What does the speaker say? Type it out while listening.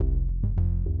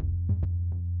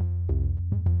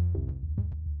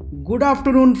Good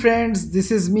afternoon, friends.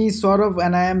 This is me, Saurav,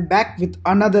 and I am back with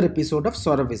another episode of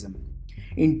Sauravism.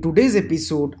 In today's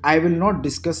episode, I will not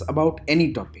discuss about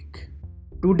any topic.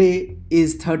 Today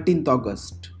is 13th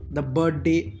August, the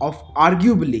birthday of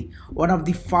arguably one of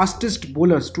the fastest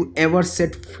bowlers to ever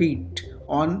set feet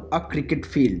on a cricket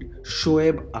field,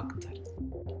 Shoaib Akhtar.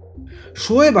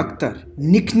 Shoaib Akhtar,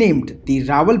 nicknamed the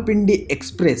Rawalpindi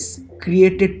Express,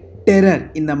 created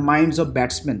terror in the minds of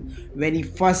batsmen when he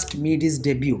first made his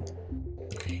debut.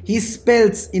 His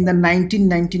spells in the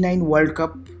 1999 World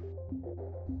Cup,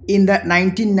 in the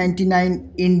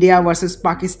 1999 India vs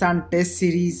Pakistan Test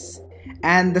Series,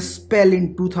 and the spell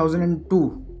in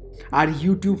 2002 are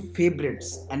YouTube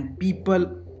favorites, and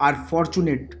people are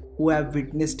fortunate who have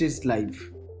witnessed his life.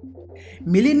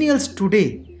 Millennials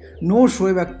today know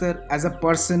Shoaib Akhtar as a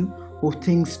person who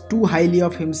thinks too highly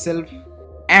of himself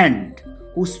and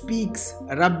who speaks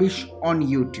rubbish on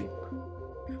YouTube.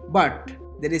 But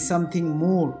there is something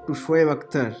more to Shoaib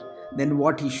Akhtar than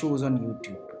what he shows on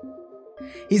YouTube.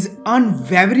 His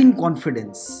unwavering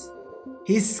confidence,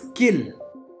 his skill,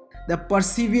 the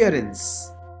perseverance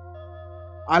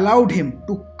allowed him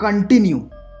to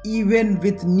continue even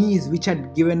with knees which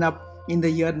had given up in the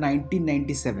year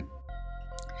 1997.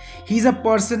 He is a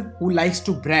person who likes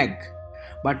to brag,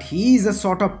 but he is a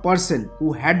sort of person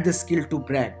who had the skill to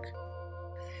brag.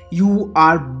 You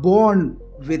are born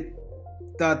with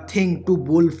the thing to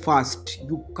bowl fast.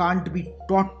 You can't be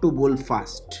taught to bowl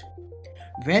fast.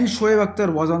 When Shoaib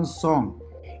Akhtar was on song,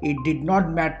 it did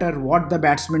not matter what the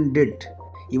batsman did.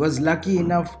 He was lucky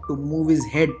enough to move his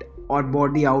head or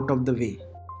body out of the way.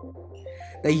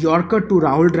 The Yorker to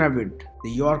Rahul Dravid, the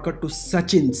Yorker to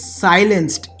Sachin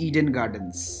silenced Eden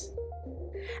Gardens.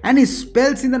 And his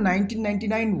spells in the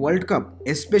 1999 World Cup,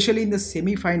 especially in the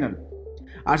semi-final,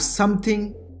 are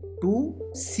something to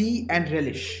see and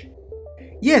relish.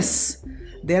 Yes,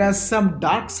 there are some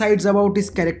dark sides about his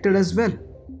character as well.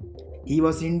 He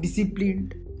was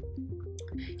indisciplined.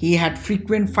 He had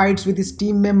frequent fights with his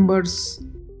team members.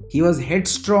 He was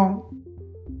headstrong.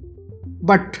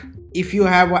 But if you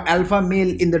have an alpha male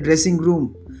in the dressing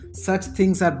room, such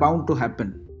things are bound to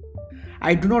happen.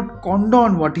 I do not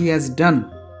condone what he has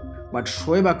done, but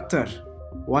Shoaib Akhtar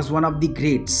was one of the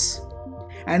greats.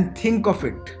 And think of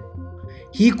it,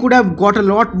 he could have got a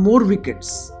lot more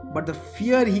wickets, but the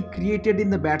fear he created in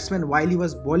the batsman while he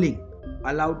was bowling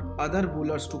allowed other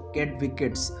bowlers to get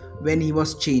wickets when he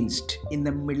was changed in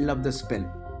the middle of the spell.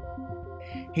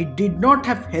 He did not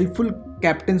have helpful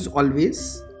captains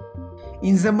always.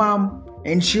 Inzamam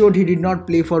ensured he did not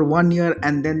play for 1 year,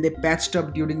 and then they patched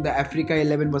up during the Africa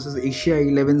 11 vs Asia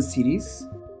 11 series.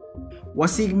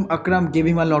 Wasim Akram gave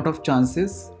him a lot of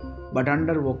chances, but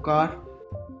under Waqar,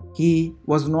 he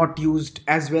was not used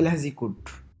as well as he could.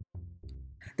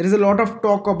 There is a lot of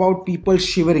talk about people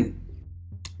shivering.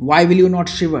 Why will you not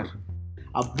shiver?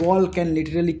 A ball can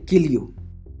literally kill you,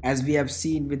 as we have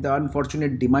seen with the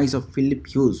unfortunate demise of Philip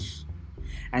Hughes.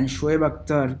 And Shoaib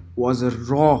Akhtar was a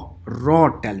raw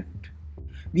talent.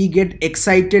 We get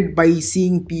excited by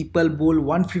seeing people bowl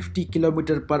 150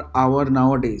 km per hour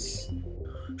nowadays.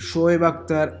 Shoaib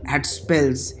Akhtar had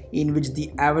spells in which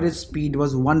the average speed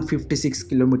was 156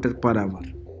 km per hour.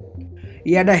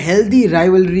 He had a healthy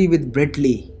rivalry with Brett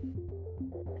Lee,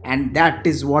 and that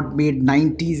is what made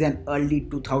 90s and early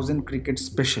 2000 cricket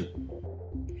special.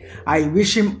 I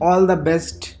wish him all the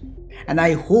best, and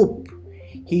I hope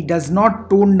he does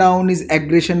not tone down his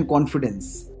aggression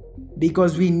confidence,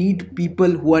 because we need people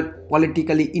who are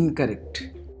politically incorrect.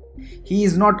 He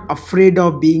is not afraid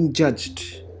of being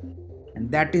judged,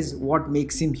 and that is what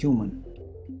makes him human.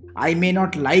 I may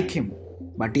not like him,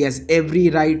 but he has every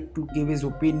right to give his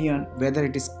opinion whether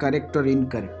it is correct or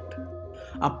incorrect.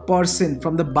 A person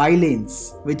from the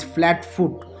bylanes with flat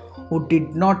foot who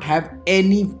did not have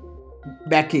any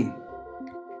backing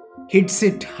hits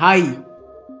it high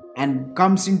and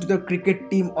comes into the cricket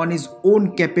team on his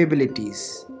own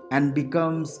capabilities and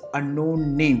becomes a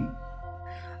known name.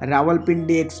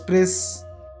 Rawalpindi Express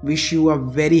wish you a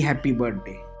very happy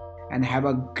birthday and have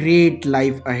a great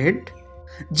life ahead.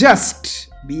 Just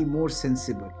be more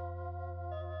sensible.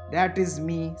 That is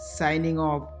me signing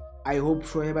off. I hope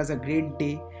Shoaib has a great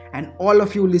day, and all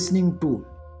of you listening too.